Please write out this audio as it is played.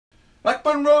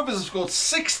Blackburn Rovers have scored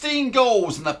 16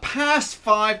 goals in the past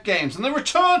 5 games and they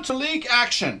return to league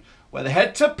action where they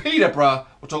head to Peterborough.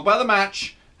 We'll talk about the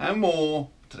match and more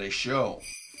today's show.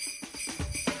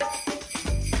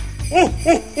 Ho,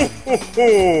 ho, ho, ho,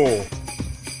 ho.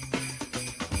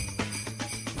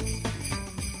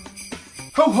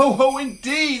 Ho ho ho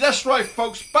indeed, that's right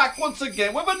folks, back once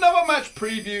again with another match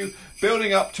preview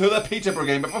building up to the Peterborough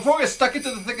game. But before we get stuck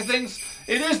into the thick of things,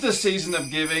 it is the season of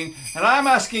giving and I'm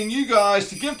asking you guys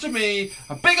to give to me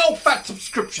a big old fat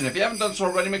subscription. If you haven't done so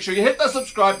already, make sure you hit that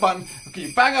subscribe button. It'll keep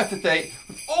you bang up to date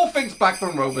with all things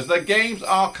Blackburn Rovers. Their games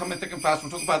are coming thick and fast.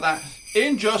 We'll talk about that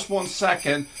in just one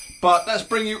second. But let's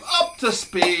bring you up to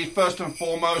speed first and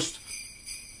foremost.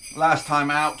 Last time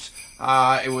out,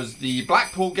 it was the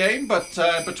Blackpool game, but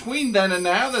between then and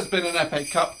now, there's been an FA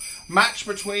Cup match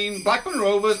between Blackburn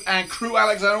Rovers and Crew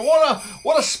Alexandra.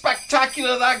 What a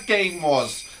spectacular that game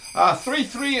was.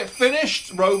 3-3 it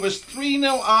finished. Rovers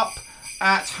 3-0 up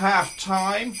at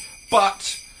half-time,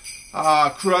 but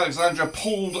Crew Alexandra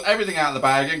pulled everything out of the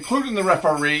bag, including the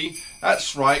referee,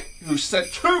 that's right, who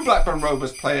sent 2 Blackburn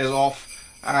Rovers players off,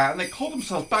 and they called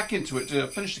themselves back into it to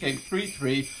finish the game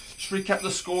 3-3. Just recap the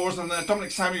scores, and then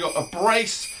Dominic Samuel got a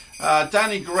brace.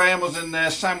 Danny Graham was in there,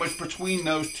 sandwiched between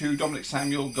those 2 Dominic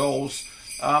Samuel goals.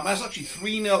 That's actually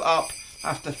 3-0 up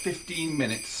after 15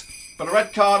 minutes. But a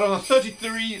red card on the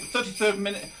 33rd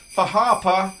minute for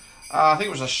Harper. I think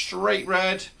it was a straight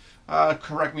red.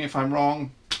 Correct me if I'm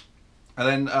wrong. And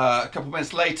then a couple of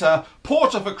minutes later,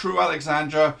 Porter for Crew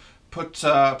Alexandra put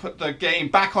the game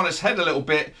back on its head a little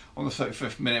bit on the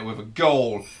 35th minute with a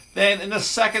goal. Then in the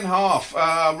second half,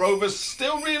 Rovers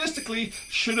still realistically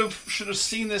should have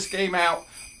seen this game out,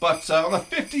 but on the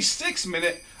 56th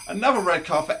minute, another red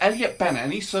card for Elliot Bennett,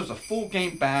 and he serves a full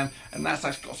game ban, and that's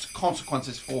actually got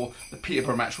consequences for the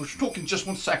Peterborough match, which we'll talk in just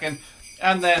one second.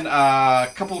 And then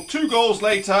 2 goals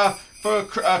later for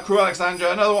Crew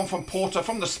Alexandra, another one from Porter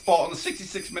from the spot on the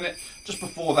 66th minute. Just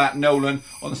before that, Nolan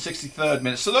on the 63rd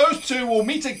minute. So those 2 will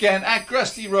meet again at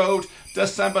Gresty Road,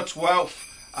 December 12th.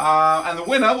 And the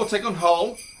winner will take on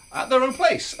Hull at their own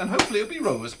place. And hopefully it'll be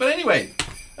Rovers. But anyway,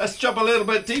 let's jump a little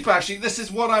bit deeper. Actually, this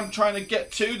is what I'm trying to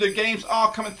get to. The games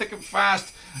are coming thick and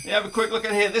fast. You have a quick look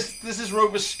at here. This is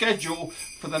Rovers' schedule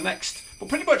for the next, well,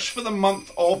 pretty much for the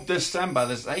month of December.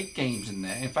 There's 8 games in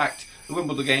there. In fact, the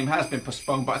Wimbledon game has been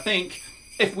postponed. But I think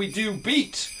if we do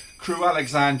beat Crew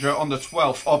Alexandra on the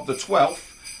 12th of the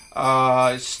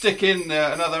 12th, stick in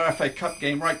another FA Cup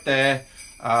game right there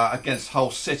against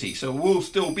Hull City. So we'll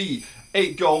still be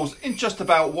 8 goals in just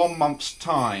about 1 month's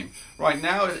time. Right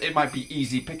now, it might be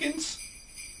easy pickings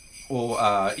or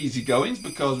easy goings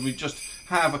because we just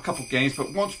have a couple games.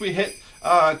 But once we hit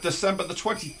December the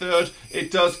 23rd,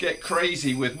 it does get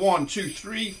crazy with 1, 2,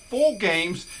 3, 4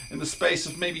 games in the space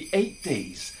of maybe 8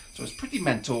 days. So it's pretty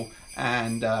mental.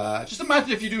 And just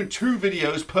imagine if you're doing 2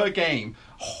 videos per game.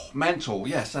 Oh, mental.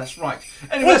 Yes, that's right.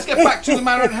 Anyway, let's get back to the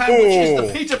matter at hand, which is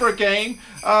the Peterborough game.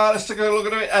 Let's take a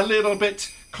look at it a little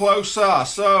bit closer.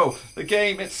 So, the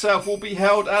game itself will be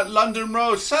held at London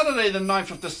Road, Saturday the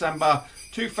 9th of December,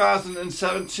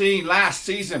 2017. Last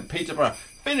season, Peterborough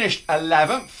finished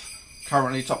 11th.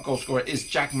 Currently, top goal scorer is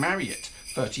Jack Marriott,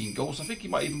 13 goals. I think he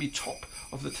might even be top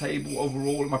of the table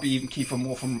overall. It might be even Kiefer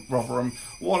Moore from Rotherham,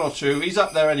 1 or 2. He's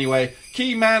up there anyway.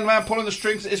 Key man pulling the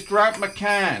strings is Grant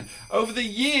McCann. Over the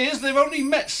years, they've only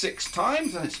met 6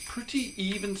 times, and it's pretty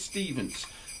even Stevens.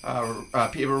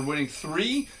 Peterborough winning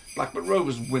 3, Blackburn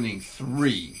Rovers winning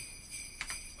 3.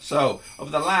 So,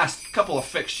 over the last couple of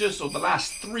fixtures, or the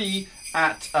last 3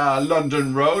 at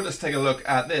London Road, let's take a look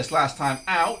at this. Last time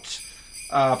out,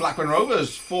 Blackburn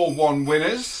Rovers 4-1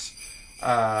 winners.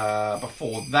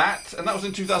 Before that, and that was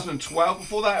in 2012.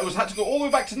 Before that, it had to go all the way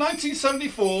back to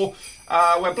 1974,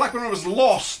 where Blackburn Rovers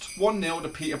lost 1-0 to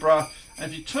Peterborough.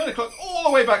 And if you turn the clock all the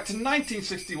way back to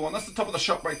 1961, that's the top of the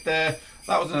shop right there.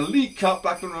 That was in a League Cup.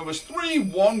 Blackburn Rovers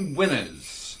 3-1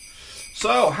 winners.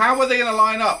 So, how are they going to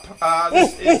line up?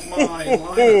 This is my lineup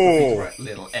for Peterborough,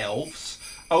 little elves.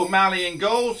 O'Malley in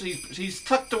goals. He's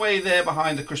tucked away there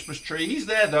behind the Christmas tree. He's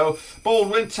there though.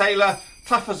 Baldwin, Taylor,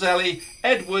 Tafazzelli,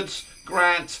 Edwards,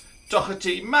 Grant,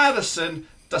 Doherty, Madison,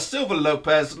 Da Silva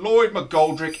Lopez, Lloyd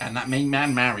McGoldrick, and that main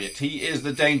man Marriott. He is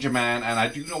the danger man, and I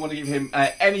do not want to give him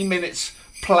any minutes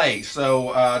play.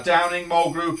 So Downing,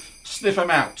 Mulgrew, sniff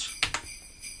him out.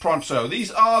 Pronto.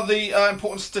 These are the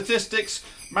important statistics.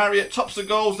 Marriott tops the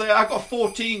goals there. I've got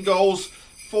 14 goals,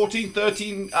 14,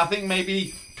 13. I think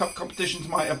maybe cup competitions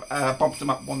might have bumped him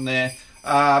up one there.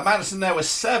 Madison there with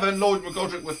 7, Lloyd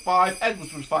McGoldrick with 5,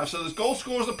 Edwards with 5. So there's goal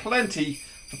scorers aplenty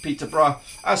for Peterborough.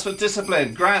 As for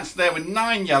discipline, Grant's there with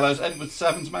 9 yellows, Edward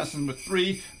 7, Madison with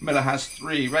 3, Miller has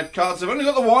 3 red cards. They've only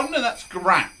got the 1, and that's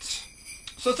Grant.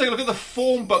 So let's take a look at the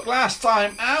form book. Last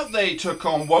time out, they took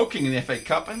on Woking in the FA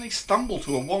Cup, and they stumbled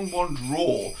to a 1-1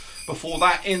 draw. Before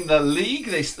that, in the league,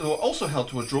 they were also held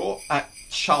to a draw at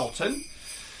Charlton.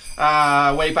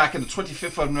 Way back in the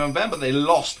 25th of November, they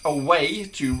lost away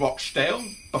to Rochdale.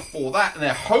 Before that,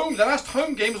 their last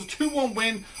home game was a 2-1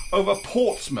 win over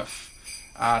Portsmouth.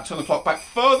 Turn the clock back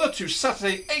further to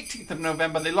Saturday, 18th of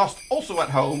November. They lost also at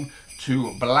home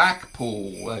to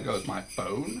Blackpool. There goes my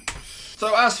phone.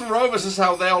 So as for Rovers, this is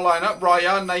how they'll line up.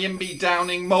 Raya, Naimbi,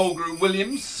 Downing, Mulgrew,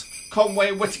 Williams,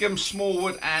 Conway, Whittingham,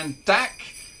 Smallwood and Dack.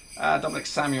 Dominic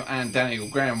Samuel and Daniel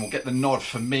Graham will get the nod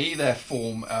for me. Their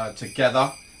form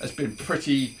together has been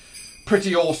pretty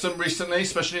awesome recently,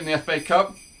 especially in the FA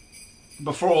Cup.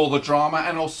 Before all the drama,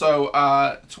 and also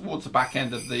towards the back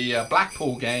end of the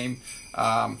Blackpool game,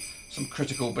 some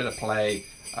critical bit of play,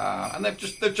 and they've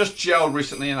just gelled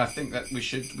recently, and I think that we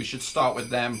should start with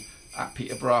them at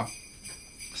Peterborough.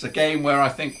 It's a game where I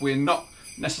think we're not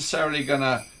necessarily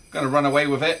gonna run away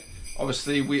with it.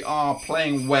 Obviously, we are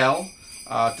playing well.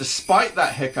 Despite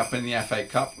that hiccup in the FA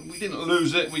Cup, we didn't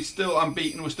lose it. We're still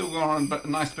unbeaten. We're still going on a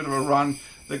nice bit of a run.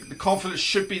 The confidence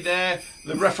should be there.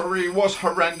 The referee was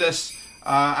horrendous,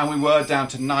 and we were down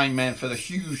to 9 men for the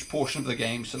huge portion of the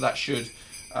game. So that should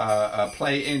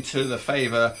play into the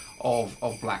favour of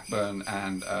Blackburn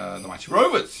and the Mighty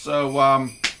Rovers. So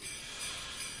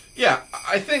yeah,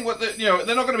 I think they're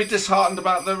not going to be disheartened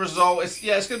about the result. It's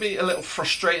going to be a little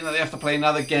frustrating that they have to play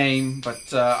another game,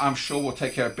 but I'm sure we'll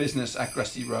take care of business at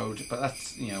Gresty Road. But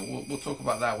that's we'll talk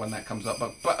about that when that comes up.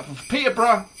 But for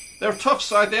Peterborough, they're a tough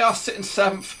side. They are sitting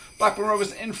 7th. Blackburn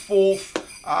Rovers in 4th.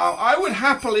 I would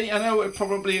happily, I know it would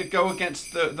probably go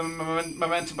against the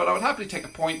momentum, but I would happily take a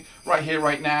point right here,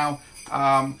 right now.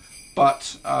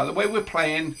 But the way we're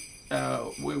playing,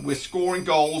 we're scoring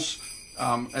goals.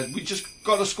 We just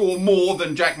got to score more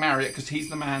than Jack Marriott, because he's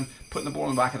the man putting the ball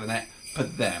in the back of the net for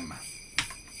them.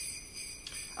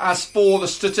 As for the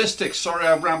statistics, sorry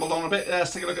I've rambled on a bit.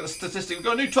 Let's take a look at the statistics. We've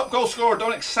got a new top goal scorer,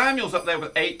 Dominic Samuel's up there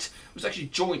with 8. It was actually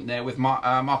joint there with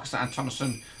Marcus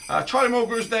Antonisson. Charlie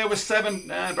Mulgrew's there with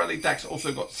 7, and Bradley Dack's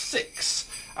also got 6.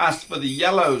 As for the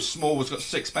yellows, Smallwood's got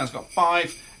 6, Ben's got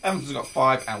 5, Evans has got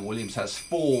 5, and Williams has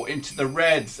 4. Into the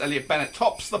reds, Elliot Bennett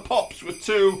tops the pops with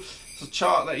 2. It's a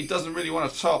chart that he doesn't really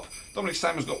want to top. Dominic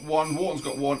Samuel's got 1, Wharton's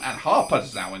got 1, and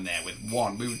Harper's now in there with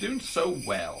 1. We were doing so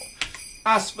well.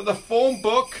 As for the form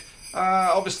book,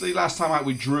 obviously last time out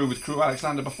we drew with Crew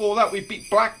Alexandra. Before that we beat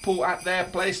Blackpool at their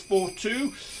place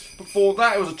 4-2. Before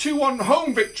that it was a 2-1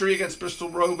 home victory against Bristol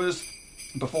Rovers.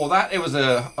 Before that it was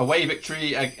a away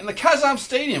victory in the Kazam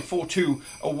Stadium, 4-2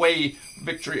 away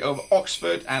victory over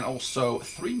Oxford, and also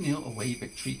 3-0 away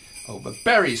victory over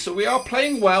Bury. So we are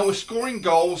playing well, we're scoring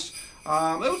goals.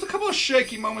 There was a couple of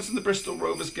shaky moments in the Bristol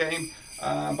Rovers game,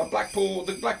 but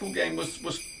the Blackpool game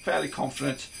was fairly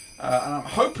confident. And I'm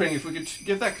hoping if we could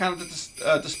give that kind of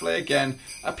display again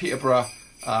at Peterborough.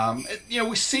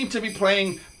 We seem to be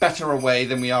playing better away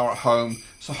than we are at home.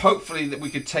 So hopefully that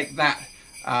we could take that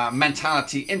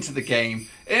mentality into the game.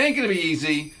 It ain't going to be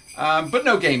easy, but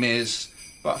no game is.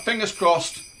 But fingers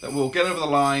crossed that we'll get over the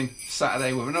line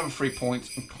Saturday with another 3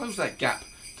 points and close that gap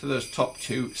to those top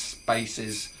 2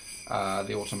 spaces,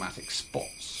 the automatic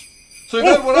spots. So you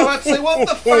know what I've had to say, what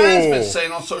the fans been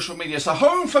saying on social media. It's a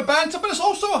home for banter, but it's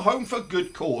also a home for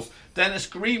good cause. Dennis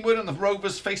Greenwood on the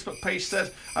Rovers Facebook page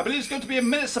said, I believe it's going to be a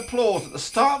minute's applause at the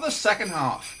start of the second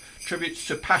half. Tributes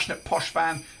to passionate Posh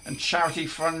fan and charity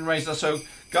fundraiser. So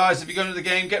guys, if you're going to the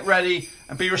game, get ready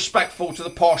and be respectful to the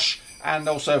Posh and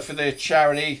also for their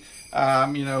charity.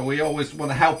 We always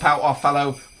want to help out our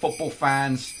fellow football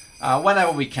fans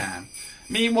whenever we can.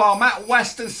 Meanwhile, Matt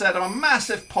Weston said, I'm a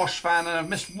massive Posh fan and I've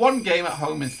missed 1 game at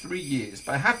home in 3 years.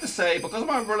 But I have to say, because of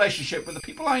my relationship with the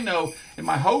people I know in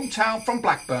my hometown from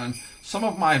Blackburn, some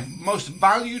of my most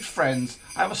valued friends,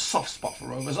 I have a soft spot for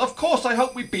Rovers. Of course, I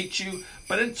hope we beat you,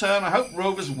 but in turn, I hope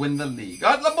Rovers win the league.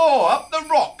 At the moor, up the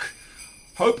rock.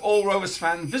 Hope all Rovers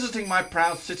fans visiting my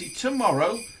proud city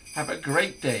tomorrow have a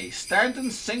great day. Stand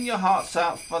and sing your hearts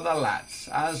out for the lads,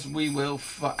 as we will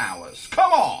for ours.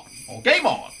 Come on, or game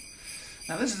on.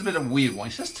 Now this is a bit of a weird one.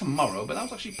 It says tomorrow, but that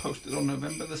was actually posted on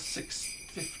November the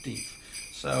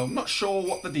 15th. So I'm not sure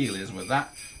what the deal is with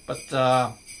that. But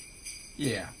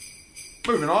yeah.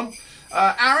 Moving on.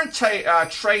 Aaron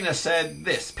Trainer said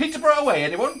this. Peterborough away,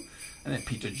 anyone? And then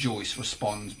Peter Joyce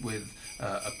responds with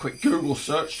a quick Google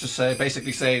search to say,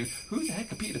 basically saying, who the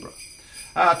heck are Peterborough?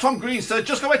 Tom Green said,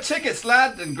 just got my tickets,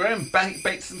 lad. And Graham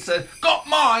Bateson said, got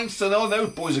mine. So all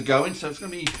those boys are going. So it's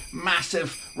going to be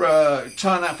massive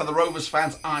turnout for the Rovers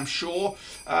fans, I'm sure.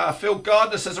 Phil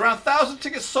Gardner says, around 1,000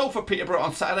 tickets sold for Peterborough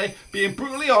on Saturday. Being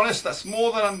brutally honest, that's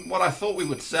more than what I thought we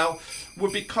would sell.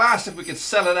 Would be class if we could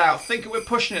sell it out. Thinking we're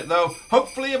pushing it, though.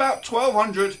 Hopefully about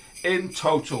 1,200 in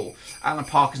total. Alan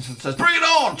Parkinson says, bring it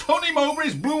on! Tony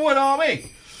Mowbray's Blue White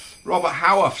Army. Robert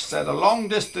Howarth said, a long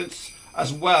distance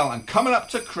as well, and coming up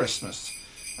to Christmas.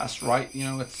 That's right. You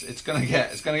know, it's gonna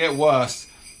get worse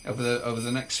over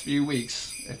the next few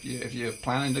weeks. If you're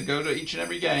planning to go to each and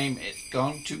every game, it's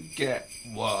going to get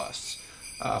worse.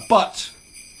 But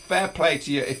fair play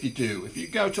to you if you do. If you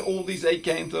go to all these 8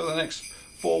 games over the next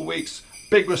 4 weeks,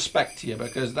 big respect to you,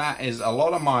 because that is a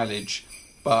lot of mileage.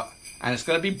 And it's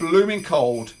going to be blooming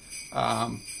cold.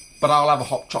 But I'll have a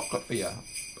hot chocolate for you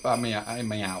in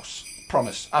my house.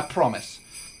 I promise.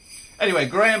 Anyway,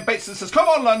 Graham Bateson says, come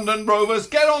on, London Rovers,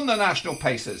 get on the national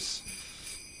paces.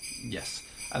 Yes.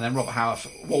 And then Robert Howarth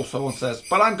also says,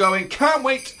 but I'm going, can't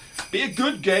wait. Be a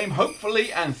good game,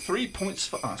 hopefully, and 3 points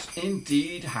for us.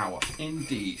 Indeed, Howarth,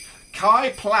 indeed.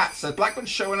 Kai Platt said, Blackburn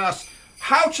showing us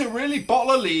how to really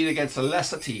bottle a lead against a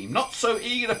lesser team. Not so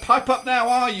eager to pipe up now,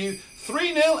 are you?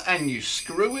 3-0 and you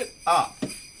screw it up.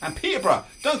 And Peterborough,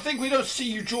 don't think we don't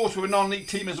see you draw to a non-league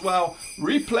team as well.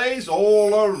 Replays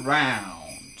all around.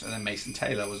 And then Mason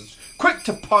Taylor was quick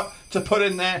to put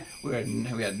in there. We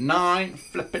had 9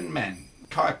 flipping men.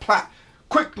 Kai Platt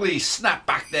quickly snapped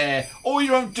back there. All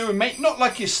your own doing, mate. Not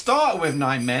like you started with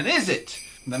 9 men, is it?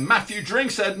 And then Matthew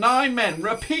Drink said 9 men.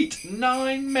 Repeat,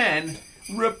 9 men.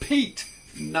 Repeat,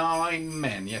 9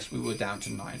 men. Yes, we were down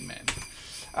to 9 men.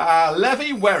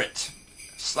 Levy Werrett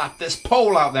slapped this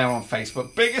poll out there on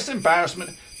Facebook. Biggest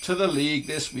embarrassment to the league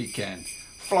this weekend.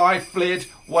 Fly, Flid,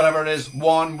 whatever it is,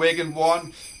 1, Wigan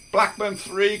 1, Blackburn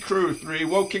 3, Crew 3,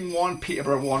 Woking 1,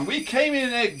 Peterborough 1. We came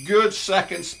in a good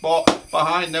second spot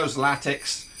behind those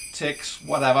Latics, Ticks,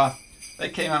 whatever. They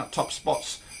came out top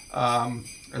spots,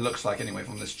 it looks like anyway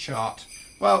from this chart.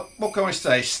 Well, what can I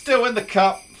say? Still in the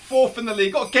cup, 4th in the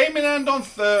league. Got a game in hand on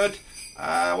 3rd.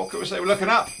 What can we say? We're looking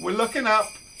up. We're looking up.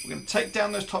 We're going to take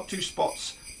down those top 2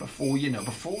 spots before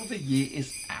the year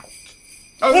is out.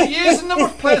 Over the years, a number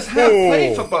of players have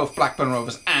played for both Blackburn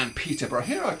Rovers and Peterborough.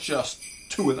 Here are just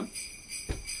 2 of them.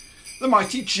 The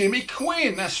mighty Jimmy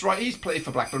Quinn. That's right, he's played for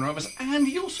Blackburn Rovers and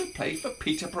he also played for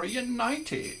Peterborough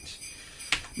United.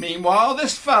 Meanwhile,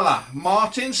 this fella,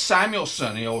 Martin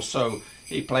Samuelson,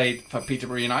 he played for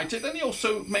Peterborough United and he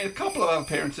also made a couple of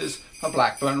appearances for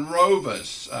Blackburn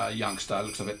Rovers. Youngster,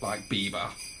 looks a bit like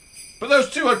Bieber. But those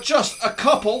 2 are just a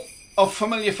couple of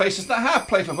familiar faces that have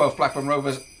played for both Blackburn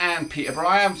Rovers and Peterborough.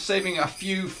 I am saving a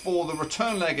few for the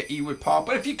return leg at Ewood Park,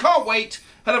 but if you can't wait,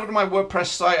 head over to my WordPress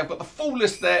site. I've got the full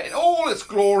list there in all its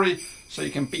glory, so you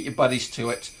can beat your buddies to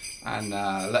it and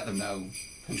let them know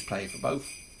who's played for both.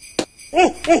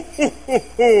 Well,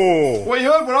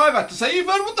 you heard what I've had to say. You've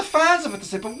heard what the fans have had to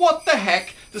say, but what the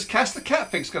heck does Cast the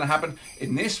Cat think's going to happen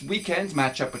in this weekend's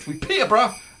matchup between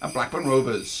Peterborough and Blackburn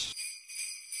Rovers?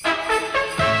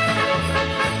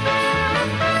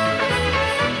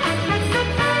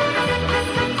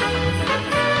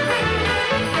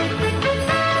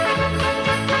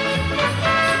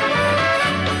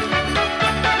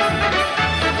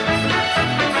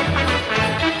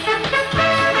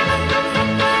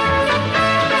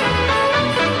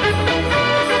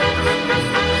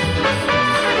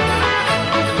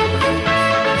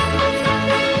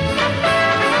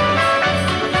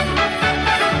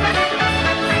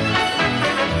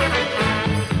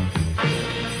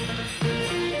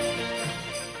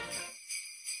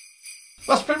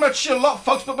 That's pretty much a lot,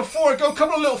 folks, but before I go, a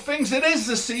couple of little things. It is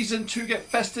the season to get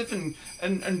festive and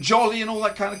jolly and all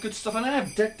that kind of good stuff, and I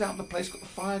have decked out the place, got the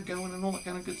fire going and all that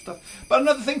kind of good stuff. But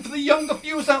another thing for the younger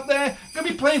viewers out there, I'm going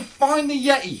to be playing Find the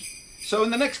Yeti. So in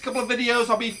the next couple of videos,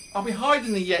 I'll be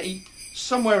hiding the Yeti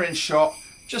somewhere in shot.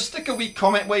 Just stick a wee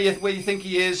comment where you think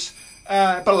he is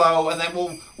below, and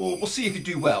then we'll see if you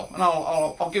do well, and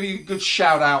I'll give you a good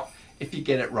shout out if you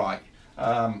get it right.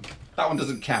 That one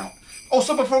doesn't count.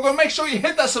 Also, before I go, make sure you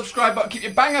hit that subscribe button, keep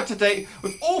you bang up to date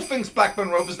with all things Blackburn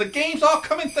Rovers. The games are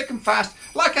coming thick and fast.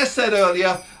 Like I said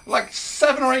earlier, like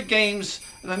 7 or 8 games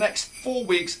in the next 4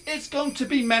 weeks. It's going to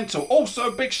be mental. Also,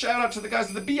 big shout out to the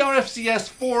guys at the BRFCS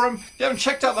forum. If you haven't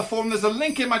checked out the forum, there's a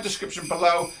link in my description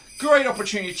below. Great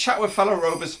opportunity to chat with fellow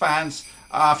Rovers fans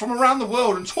from around the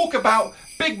world and talk about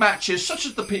big matches such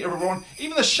as the Peterborough one,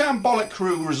 even the shambolic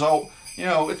Crew result. You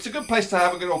know, it's a good place to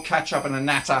have a good old catch up and a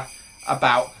natter.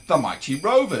 about the mighty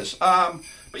Rovers.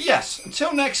 But yes,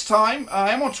 until next time,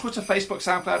 I am on Twitter, Facebook,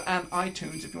 SoundCloud and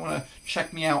iTunes if you want to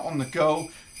check me out on the go.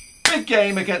 Big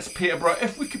game against Peterborough.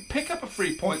 If we could pick up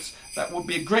 3 points, that would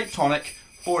be a great tonic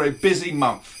for a busy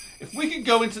month. If we could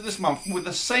go into this month with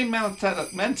the same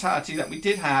mentality that we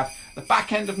did have the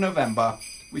back end of November,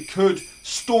 we could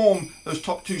storm those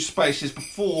top 2 spaces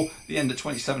before the end of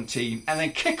 2017 and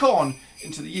then kick on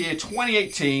into the year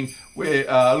 2018. We're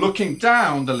looking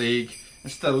down the league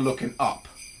instead of looking up.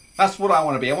 That's what I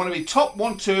want to be. I want to be top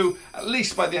 1-2 at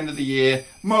least by the end of the year.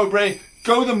 Mowbray,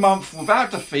 go the month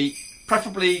without defeat.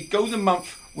 Preferably go the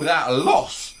month without a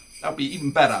loss. That would be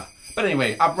even better. But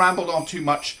anyway, I've rambled on too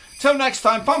much. Till next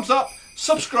time, thumbs up,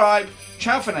 subscribe,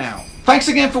 ciao for now. Thanks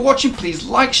again for watching. Please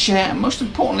like, share, and most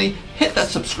importantly, hit that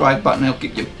subscribe button. It'll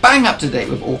get you bang up to date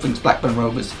with all things Blackburn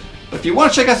Rovers. But if you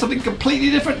want to check out something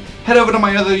completely different, head over to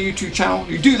my other YouTube channel.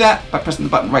 You do that by pressing the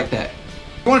button right there.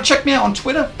 If you want to check me out on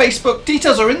Twitter, Facebook,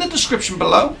 details are in the description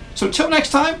below. So till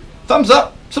next time, thumbs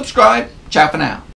up, subscribe, ciao for now.